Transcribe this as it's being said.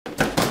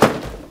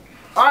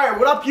Alright,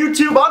 what up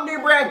YouTube? I'm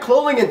NameBran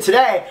Clothing, and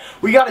today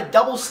we got a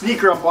double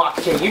sneaker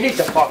unboxing. You need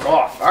to fuck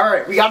off.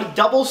 Alright, we got a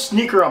double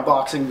sneaker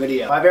unboxing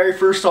video. My very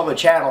first on the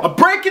channel. I'm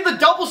breaking the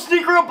double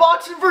sneaker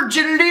unboxing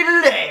virginity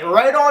today,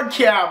 right on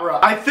camera.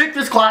 I think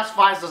this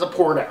classifies as a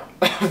porno.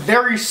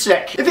 Very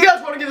sick. If you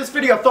guys want to give this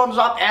video a thumbs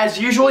up, as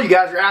usual, you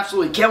guys are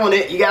absolutely killing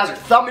it. You guys are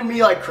thumbing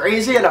me like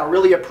crazy, and I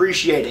really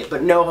appreciate it.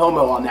 But no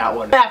homo on that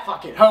one. Ah,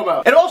 fucking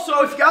homo. And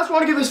also, if you guys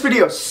want to give this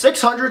video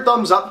 600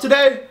 thumbs up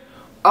today,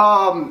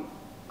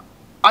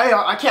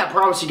 I can't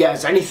promise you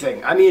guys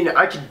anything. I mean,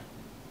 I could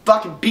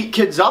fucking beat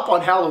kids up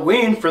on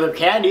Halloween for their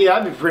candy.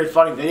 That'd be a pretty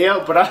funny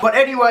video. But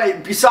anyway,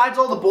 besides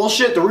all the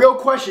bullshit, the real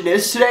question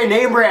is today,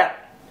 NameBran,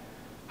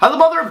 how the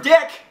mother of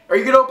dick are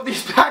you gonna open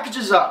these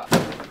packages up?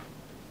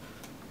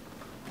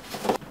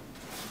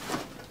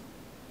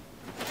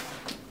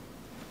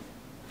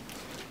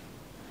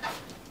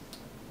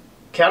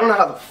 Okay, I don't know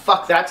how the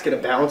fuck that's gonna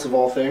balance of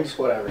all things.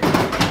 Whatever.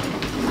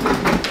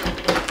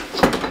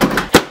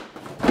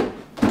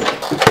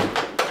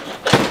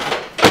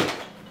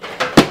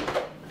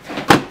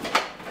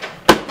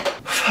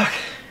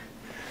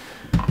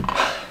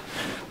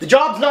 The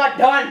job's not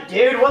done,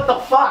 dude. What the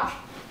fuck?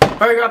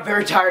 I got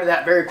very tired of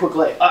that very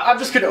quickly. I'm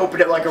just gonna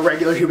open it like a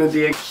regular human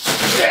being.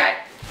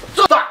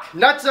 Fuck!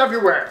 Nuts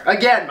everywhere.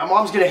 Again, my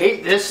mom's gonna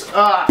hate this.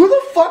 Who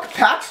the fuck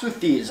packs with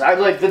these?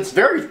 That's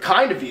very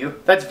kind of you.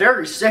 That's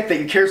very sick that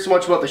you care so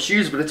much about the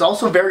shoes, but it's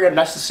also very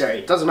unnecessary.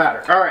 It doesn't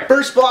matter. Alright,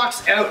 first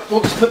box out.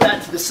 We'll just put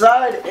that to the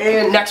side.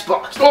 And next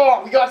box.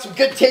 Oh, we got some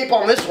good tape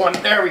on this one.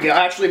 There we go.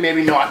 Actually,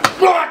 maybe not.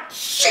 Oh,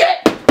 shit!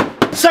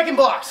 Second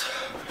box.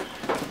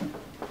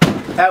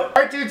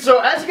 Alright dude, so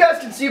as you guys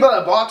can see by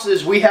the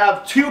boxes, we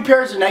have two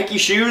pairs of Nike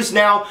shoes.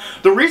 Now,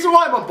 the reason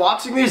why I'm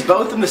unboxing these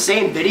both in the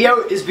same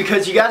video is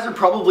because you guys are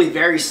probably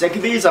very sick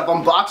of these. I've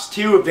unboxed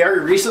two very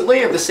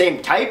recently of the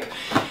same type,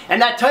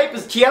 and that type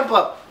is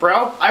tiempo,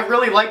 bro. I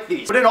really like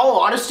these. But in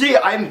all honesty,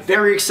 I'm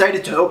very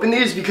excited to open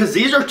these because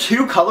these are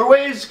two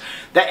colorways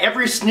that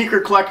every sneaker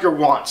collector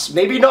wants.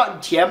 Maybe not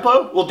in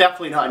tiempo, well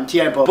definitely not in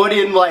tiempo, but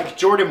in like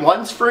Jordan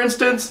 1s for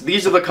instance,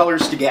 these are the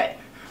colors to get.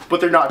 But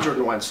they're not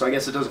Jordan 1s, so I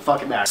guess it doesn't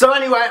fucking matter. So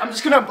anyway, I'm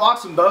just gonna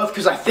unbox them both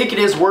because I think it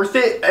is worth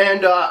it,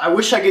 and I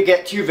wish I could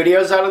get 2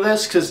 videos out of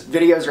this because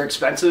videos are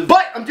expensive.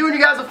 But I'm doing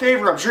you guys a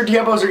favor. I'm sure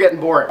tiempos are getting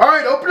bored.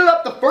 Alright, opening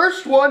up the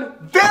first one.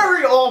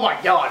 Oh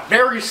my god,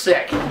 very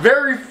sick.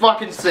 Very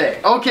fucking sick.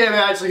 Okay,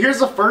 man, so here's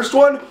the first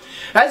one.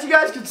 As you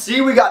guys can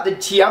see, we got the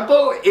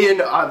tiempo in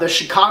the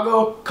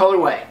Chicago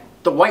colorway.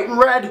 The white and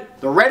red,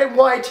 the red and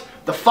white,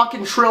 the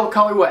fucking trill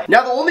colorway.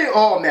 Now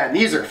oh man,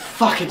 these are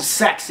fucking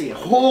sexy.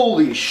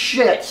 Holy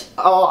shit.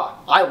 Oh,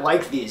 I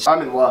like these.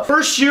 I'm in love.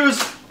 First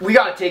shoes, we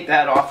gotta take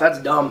that off.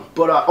 That's dumb.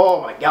 But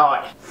oh my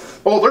god.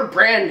 Oh, they're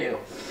brand new.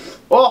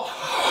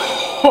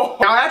 Oh.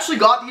 Now I actually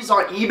got these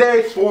on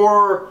eBay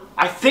for,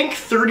 I think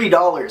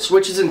 $30,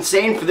 which is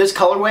insane for this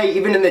colorway,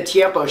 even in the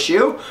tiempo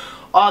shoe.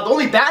 The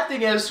only bad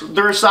thing is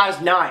they're a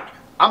size 9.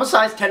 I'm a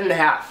size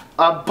 10.5.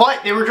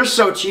 But they were just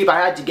so cheap I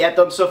had to get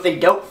them, so if they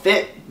don't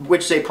fit,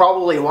 which they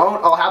probably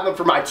won't, I'll have them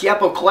for my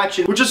tiempo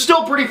collection, which is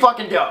still pretty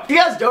fucking dope. If you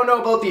guys don't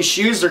know about these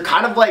shoes, they're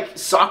kind of like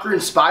soccer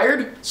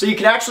inspired, so you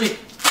can actually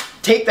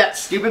take that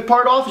stupid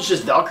part off, it's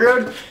just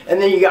velcroed,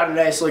 and then you got a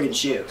nice looking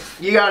shoe.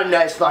 You got a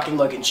nice fucking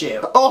looking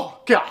shoe. Oh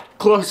god,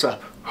 close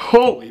up.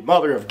 Holy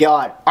mother of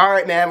god.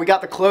 Alright man, we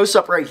got the close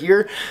up right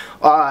here.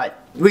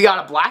 We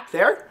got a black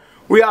there.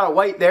 We got a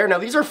white there. Now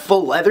these are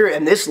full leather,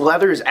 and this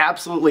leather is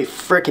absolutely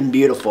freaking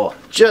beautiful.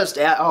 Just,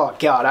 oh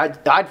god,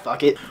 I'd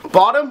fuck it.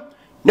 Bottom,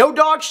 no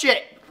dog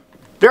shit.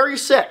 Very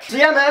sick. So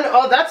yeah man,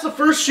 that's the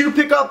first shoe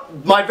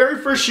pickup, my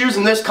very first shoes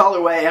in this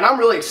colorway, and I'm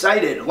really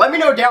excited. Let me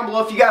know down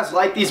below if you guys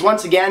like these.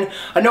 Once again,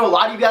 I know a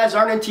lot of you guys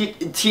aren't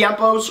in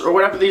tiempos, or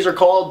whatever these are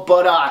called,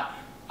 but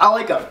I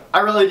like them.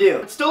 I really do.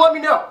 But still let me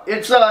know.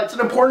 It's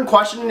an important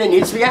question and it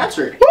needs to be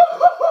answered.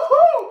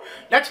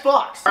 Next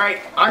box. Alright,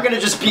 I'm gonna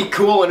just be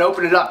cool and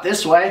open it up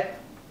this way.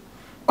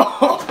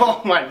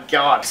 Oh my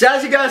god. So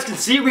as you guys can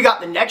see, we got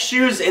the next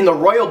shoes in the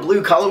royal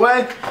blue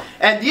colorway.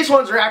 And these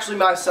ones are actually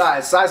my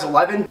size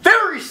 11.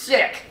 Very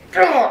sick.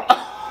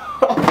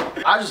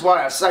 I just want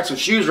to have sex with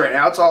shoes right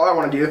now. That's all I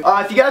want to do.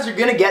 If you guys are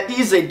gonna get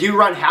these, they do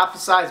run half a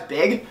size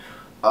big.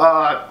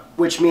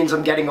 Which means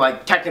I'm getting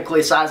like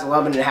technically size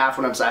 11.5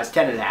 when I'm size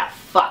 10.5.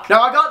 Fuck.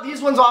 Now I got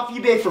these ones off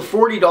eBay for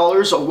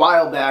 $40 a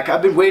while back.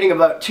 I've been waiting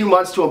about 2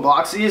 months to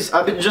unbox these.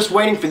 I've been just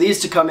waiting for these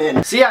to come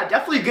in. So yeah,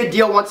 definitely a good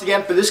deal once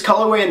again for this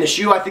colorway and the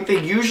shoe. I think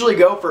they usually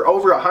go for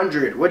over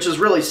 100, which is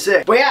really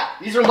sick. But yeah,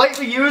 these are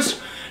lightly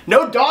used.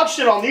 No dog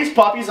shit on these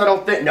puppies, I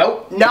don't think.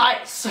 Nope.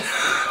 Nice.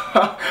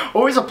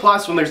 Always a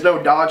plus when there's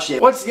no dog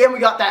shit. Once again, we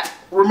got that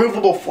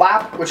removable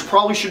flap, which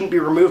probably shouldn't be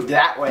removed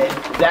that way,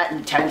 that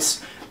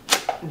intense.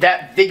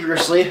 That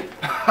vigorously.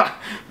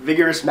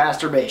 Vigorous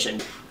masturbation.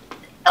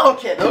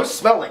 Okay, those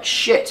smell like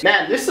shit.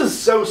 Man, this is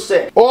so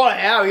sick. Oh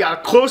yeah, we got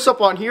a close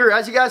up on here.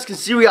 As you guys can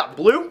see, we got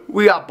blue,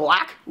 we got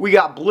black, we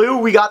got blue,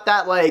 we got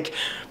that like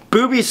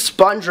booby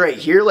sponge right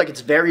here, like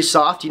it's very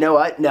soft. You know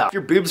what? No. If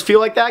your boobs feel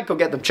like that, go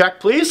get them checked,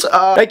 please.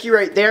 Nike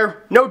right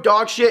there. No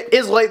dog shit.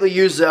 Is lightly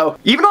used though.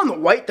 Even on the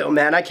white though,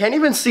 man, I can't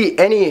even see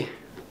any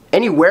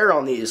wear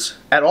on these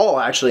at all,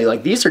 actually.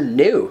 Like, these are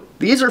new.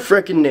 These are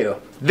freaking new.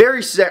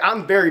 Very sick.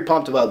 I'm very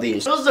pumped about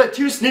these. Those are the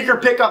 2 sneaker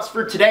pickups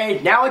for today.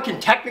 Now I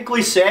can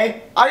technically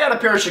say I got a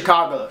pair of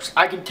Chicago's.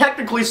 I can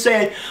technically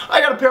say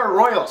I got a pair of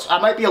Royals. I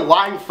might be a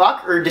lying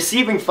fuck or a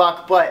deceiving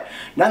fuck, but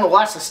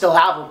nonetheless I still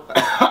have them.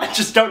 I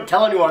just don't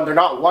tell anyone they're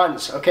not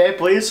ones, okay,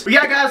 please? But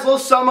yeah, guys,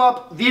 let's sum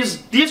up.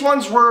 These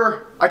ones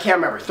were, I can't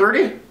remember,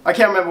 30? I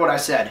can't remember what I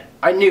said.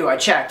 I knew, I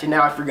checked, and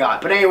now I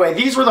forgot. But anyway,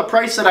 these were the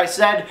price that I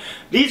said.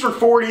 These were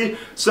 40,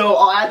 so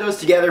I'll add those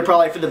together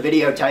probably for the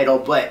video title.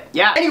 But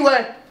yeah,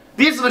 anyway,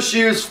 these are the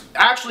shoes.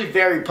 Actually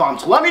very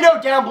pumped. Let me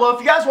know down below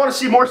if you guys want to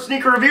see more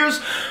sneaker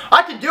reviews.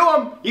 I can do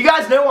them. You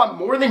guys know I'm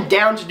more than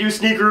down to do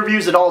sneaker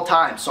reviews at all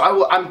times.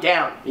 So I'm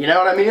down. You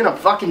know what I mean? I'm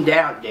fucking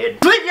down,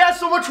 dude. Thank you guys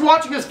so much for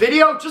watching this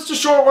video. Just a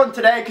short one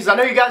today because I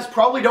know you guys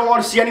probably don't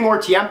want to see any more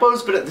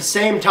tiempos, but at the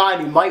same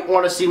time, you might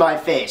want to see my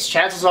face.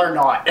 Chances are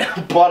not.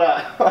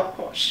 But,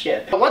 oh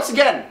shit. But once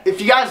again,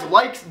 if you guys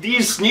like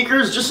these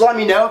sneakers, just let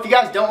me know. If you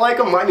guys don't like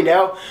them, let me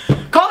know.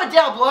 Comment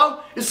down below.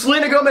 Is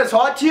Selena Gomez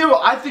hot to you?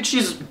 I think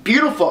she's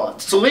beautiful.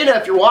 Selena,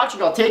 if you're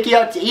watching, I'll take you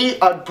out to eat.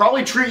 I'd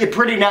probably treat you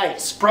pretty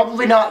nice.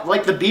 Probably not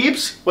like the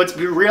Beebs, let's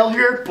be real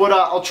here, but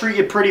I'll treat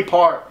you pretty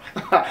par.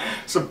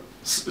 So,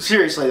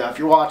 seriously though, if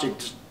you're watching,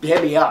 just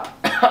hit me up.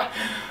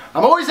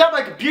 I'm always at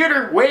my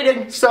computer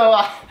waiting,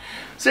 so,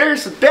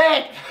 seriously,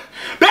 bang!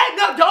 Bang,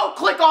 no, don't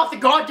click off the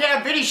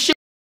goddamn video shit!